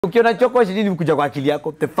Ukiona choko shidini kuja kwa akili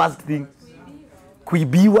yako, the first thing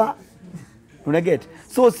kuibiwa. Una get?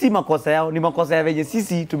 So si makosa yao, ni makosa ya venye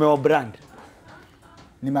sisi tumewa brand.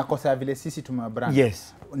 Ni makosa ya vile sisi tumewa brand.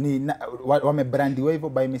 Yes. Ni wamebrandiwa hivyo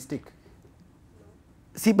by mistake.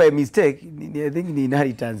 Si by mistake, I think ni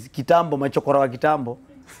inheritance. Kitambo, machokora wa kitambo.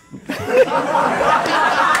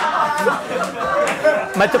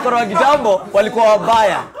 Machokora wa kitambo walikuwa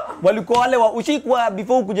wabaya. Walikuwa wale ushikwa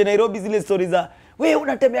before kuja Nairobi zile stories za wewe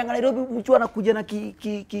unatembea Nairobi mchu anakuja na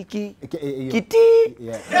kiti.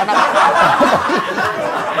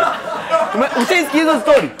 Ushaisikia hizo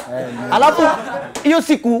story? Alafu hiyo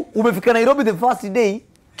siku umefika Nairobi the first day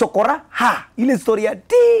chokora ile story ya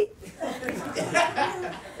ti.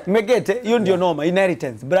 Umegete? Hiyo ndio noma,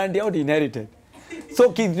 inheritance. Brand yao ni inherited. So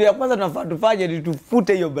kitu ya kwanza tunafaa tufanye ni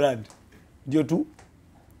tufute hiyo brand. Ndio tu.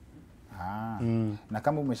 Na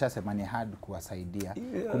kama umeshasema ni hard kuwasaidia,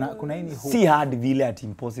 kuna nini hope? Si hard vile at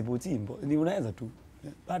impossible, ni unaweza tu.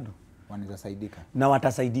 Bado wanaweza saidika. Na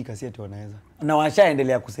watasaidika, si ati wanaweza. Na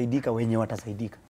washaendelea kusaidika wenye watasaidika.